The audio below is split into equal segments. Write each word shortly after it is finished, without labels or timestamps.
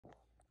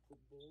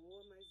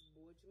boa, mas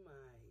boa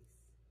demais.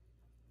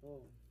 Ó,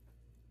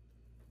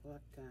 ó a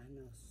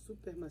carne, ó,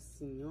 super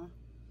macia, ó.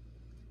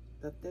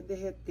 Tá até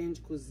derretendo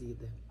de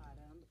cozida.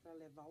 Parando para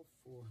levar ao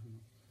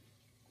forno.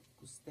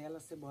 Costela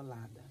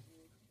cebolada.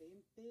 Vou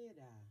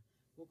temperar.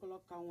 Vou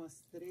colocar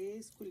umas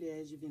 3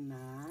 colheres de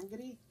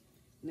vinagre,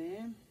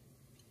 né?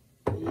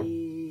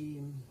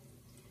 E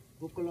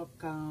vou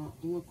colocar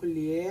uma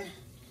colher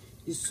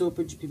de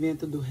sopa de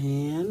pimenta do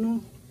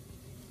reino.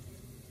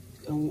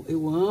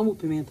 Eu amo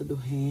pimenta do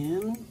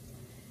reino.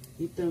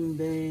 E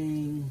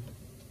também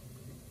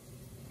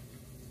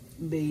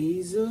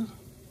basil,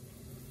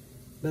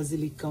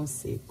 basilicão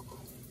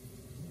seco.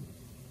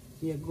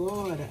 E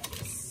agora,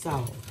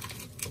 sal.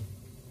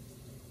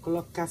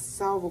 Colocar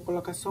sal, vou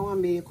colocar só uma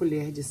meia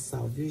colher de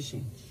sal, viu,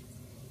 gente?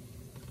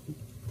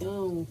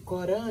 Então,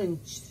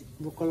 corante,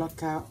 vou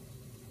colocar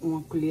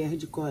uma colher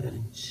de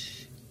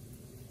corante.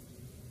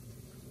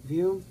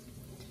 Viu?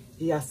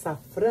 E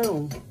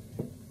açafrão,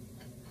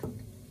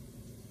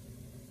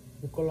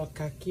 vou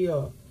colocar aqui,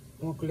 ó,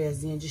 uma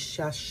colherzinha de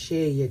chá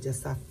cheia de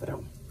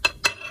açafrão.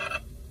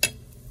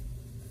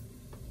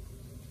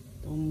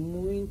 Então,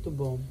 muito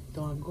bom.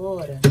 Então,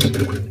 agora,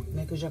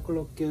 né, que eu já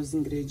coloquei os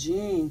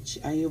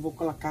ingredientes, aí eu vou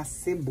colocar a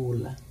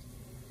cebola.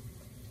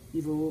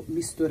 E vou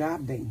misturar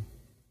bem.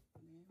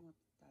 Uma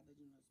pitada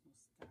de noz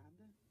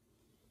moscada.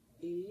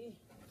 E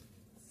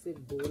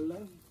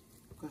cebola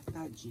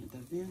cortadinha, tá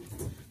vendo?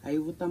 Aí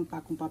eu vou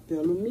tampar com papel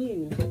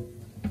alumínio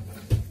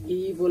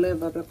e vou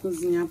levar pra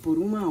cozinhar por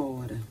 1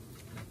 hora.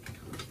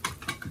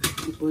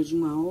 Depois de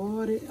 1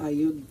 hora,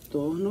 aí eu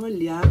torno a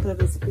olhar pra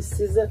ver se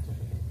precisa,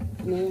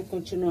 né,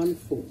 continuar no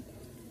fogo.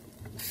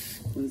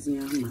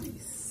 Cozinhar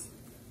mais.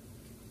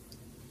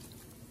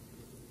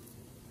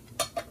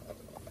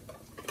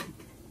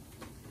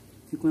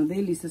 Fica uma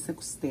delícia essa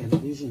costela,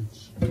 viu,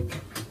 gente?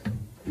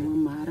 Uma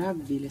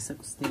maravilha essa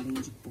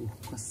costelinha de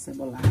porco,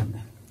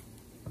 acebolada.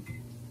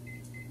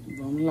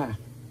 Vamos lá.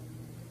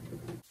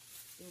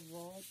 Eu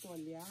volto a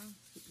olhar.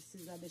 Se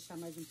precisar deixar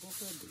mais um pouco,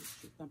 eu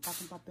deixo. Tampar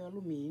com papel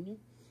alumínio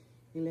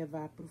e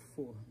levar pro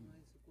forno.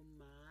 Mas ficou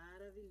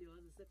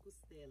maravilhosa essa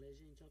costela,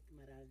 gente. Olha que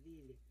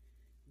maravilha.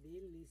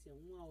 Delícia.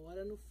 1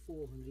 hora no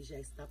forno e já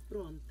está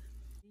pronta.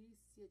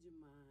 Delícia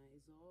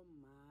demais. Ó,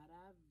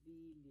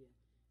 maravilha.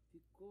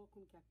 Ficou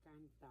como que a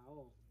carne tá,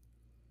 ó.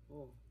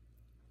 Ó.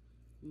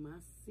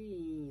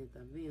 Macinha,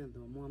 tá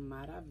vendo? Uma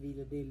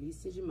maravilha.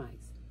 Delícia demais.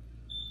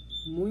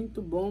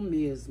 Muito bom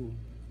mesmo.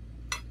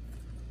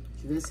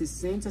 Deixa eu ver se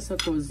sente essa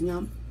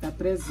cozinha tá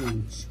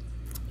presente.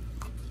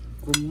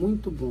 Ficou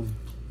muito bom.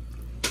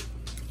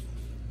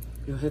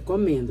 Eu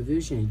recomendo, viu,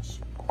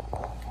 gente?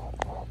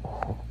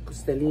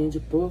 Costelinha de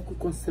porco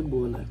com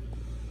cebola.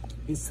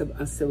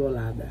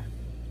 Acebolada.